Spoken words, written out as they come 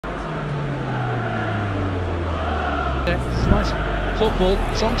It's nice football.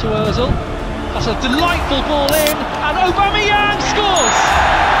 It's on to Ozil. That's a delightful ball in, and Aubameyang scores!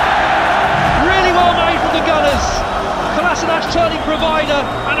 Really well made from the Gunners. Kolasinac turning provider,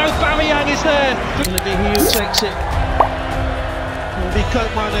 and Aubameyang is there. Going to be he who takes it. Will be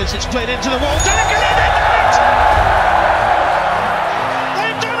Koopmeiners. It's played into the wall. Delicately, they've done it!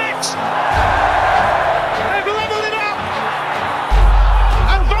 They've done it! They've levelled it up!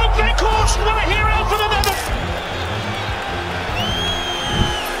 And Van Bronckhorst, what a hero for the Netherlands!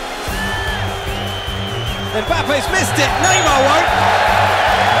 Mbappe's missed it, Neymar won't.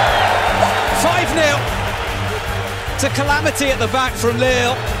 5-0 to calamity at the back from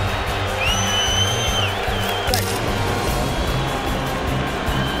Lille.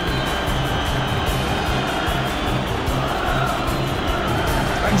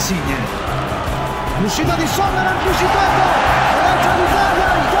 Insigne. L'uscita di Sommer anticipato. L'altra d'Italia,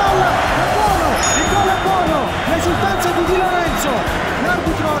 il gol è buono. L'esultanza di Lorenzo.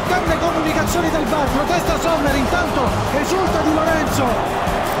 L'arbitro attende comunicazioni dal VAR, protesta Sommer, intanto esulta Di Lorenzo.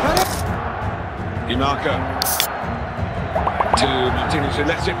 Di Marco to Martinez, who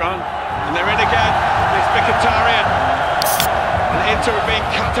lets it run, and they're in again. It's Mkhitaryan, and Inter are being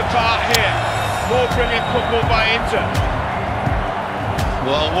cut apart here. More brilliant football by Inter.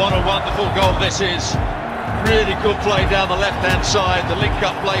 Well, what a wonderful goal this is. Really good play down the left-hand side, the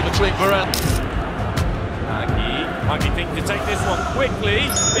link-up play between Varane. Might be thinking to take this one quickly.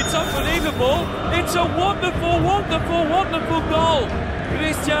 It's unbelievable. It's a wonderful, wonderful, wonderful goal.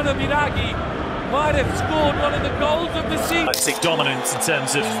 Cristiano Biraghi might have scored one of the goals of the season. Atlantic dominance in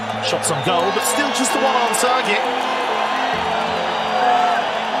terms of shots on goal, but still just the one on target.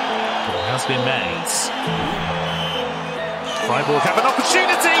 It has been made. Freiburg have an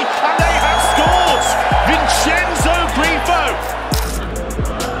opportunity, and they have scored! Vincenzo Grifo!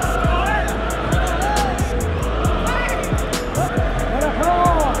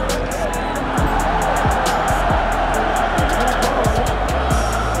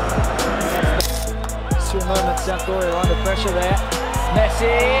 Moments, Sampdoria under pressure there.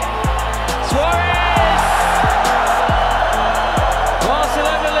 Messi, Suarez!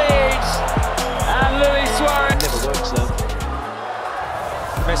 Barcelona leads, and Luis Suarez. Never works though.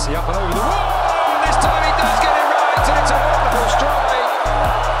 Messi up and over the wall, and this time he does get it right, and it's a wonderful strike.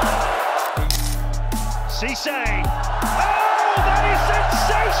 Cisse. Oh, that is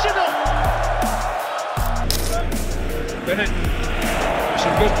sensational! Bennett.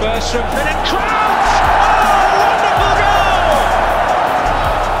 Some good bursts from Bennett. Crouch!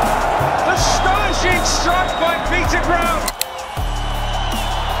 Astonishing strike by Peter Graham.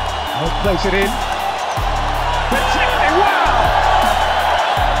 I'll place it in. Particularly wow!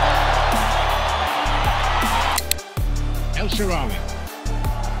 El Shaarawy.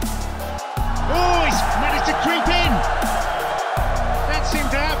 Oh, he's managed to creep in. That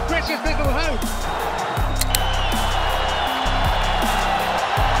seemed to have precious little hope.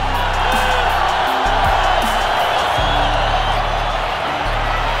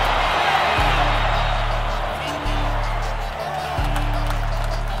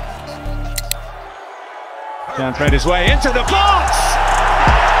 Can't thread his way into the box!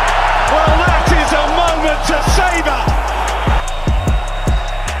 Well, that is a moment to savour!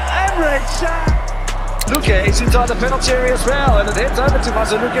 Emre Can. Luque is inside the penalty area as well, and it hits over to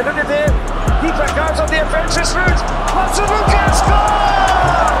Mazzaluca. Look at him! He goes on the offensive route! Mazzaluca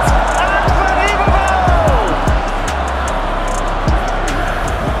scores! Unbelievable!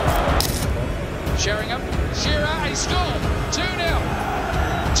 Sheringham, Shearer, he scored! 2-0!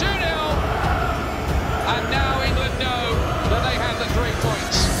 2-0! And now England know that they have the 3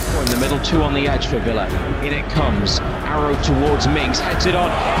 points. In the middle, 2 on the edge for Villa. In it comes, arrow towards Mings, heads it on.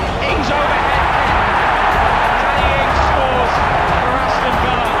 Ings overhead. Danny Ings scores for Aston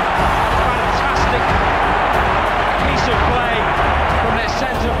Villa. Fantastic piece of play from their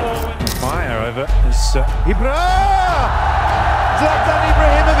centre forward. Fire over as Ibra! Zlatan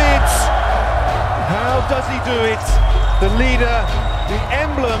Ibrahimovic! How does he do it? The leader, the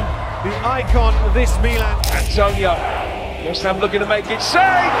emblem, the icon of this Milan. Antonio, West Ham looking to make it save.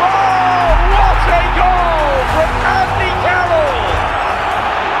 Oh, what a goal from Andy Carroll!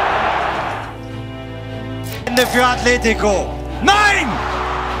 Ende für Atletico. Nein!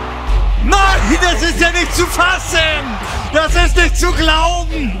 Nein, das ist ja nicht zu fassen! Das ist nicht zu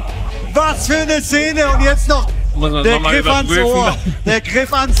glauben! Was für eine Szene! Und jetzt noch der Griff ans Ohr! Der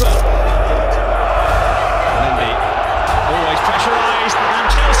Griff ans Ohr! Always pressurised, and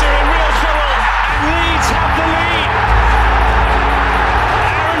Chelsea are in real trouble, and Leeds have the lead.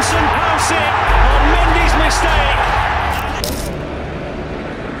 Aronson pouts it on Mendy's mistake.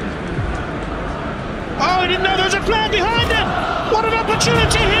 Oh, he didn't know there was a player behind him. What an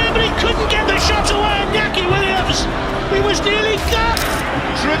opportunity here, but he couldn't get the shot away. Iñaki Williams, he was nearly cut.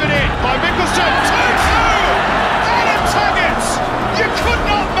 Driven in by Mickelson. 2-2! Alan Taggart! You could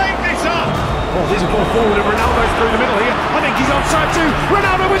not make this up! Oh, there's a ball forward and Ronaldo's through the middle here. I think he's onside too.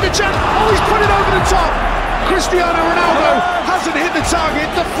 Ronaldo with the chance. Oh, he's put it over the top. Cristiano Ronaldo hasn't hit the target.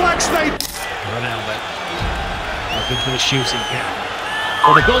 The flag stayed. Ronaldo. Open for the shooting gap.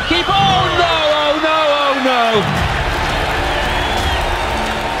 For the goalkeeper. Oh no, oh no, oh no.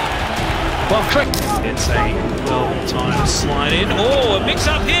 Well, it's a well-timed slide in. Oh, a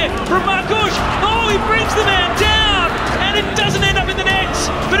mix-up here from Marcus. Oh, he brings the man down, and it doesn't end up in the net,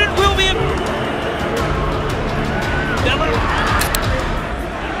 but it will be a...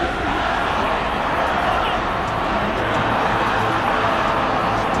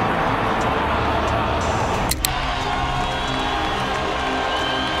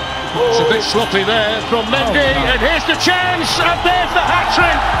 It's a bit sloppy there from Mendy, and here's the chance, and there's the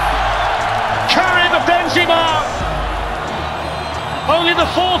hat-trick. Karim Benzema, only the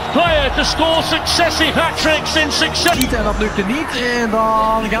fourth player to score successive hat-tricks in succession. En dat lukte niet en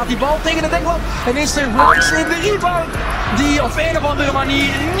dan gaat die bal tegen de deklat en is er langs in de rebound die op een of andere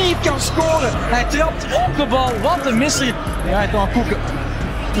manier niet kan scoren. Hij trapt op de bal, wat een misser. Ja, hij kan koeken.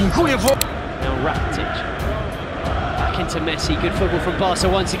 Een goede voor. Now Rakitic. Back into Messi, good football from Barca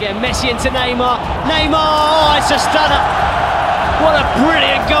once again. Messi into Neymar. Neymar, oh, it's a stunner. What a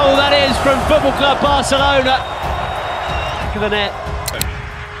brilliant goal that is from Football Club Barcelona. Back of the net.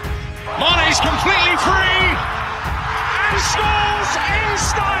 Mane's completely free and scores in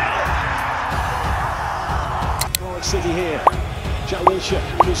style. Norwich City here. Jack Wilshere,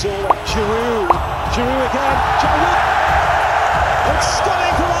 Cazorla, Giroud again. Jack Wilshere. It's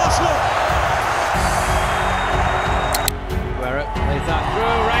stunning from Arsenal. Where it plays that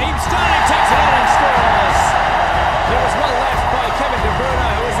through. Raheem Sterling takes it on and scores. It was well left by Kevin De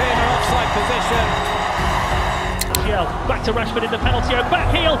Bruyne, who was in an offside position. Martial, back to Rashford in the penalty area,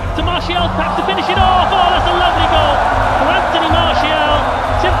 back heel to Martial, perhaps to finish it off. Oh, that's a lovely goal for Anthony Martial.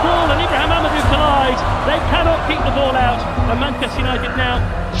 Tim Paul and Ibrahim Amadou collide. They cannot keep the ball out, and Manchester United now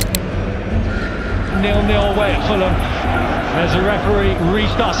 0-0 away at Fulham. There's a referee,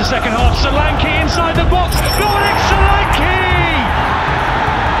 restarts the second half. Solanke inside the box. Dominic Solanke!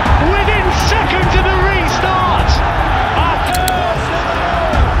 Within seconds of the restart.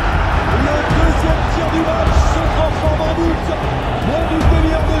 Le deuxième tir du match se transforme en but. Bon but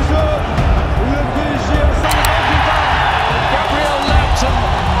délire de jeu. Le PSG a sa Gabriel Lampton.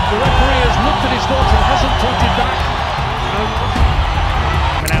 The referee has looked at his watch and hasn't pointed back.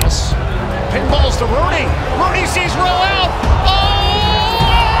 Else. Pinballs to Rooney. Rooney sees roll out. Oh!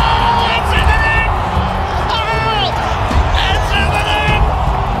 It's in the net! Oh! It's in the net!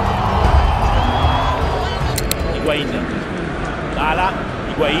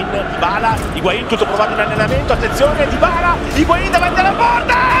 Higuain, tutto provato in allenamento, attenzione, Dybala, Higuain davanti alla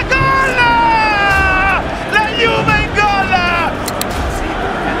porta, gol! La Juve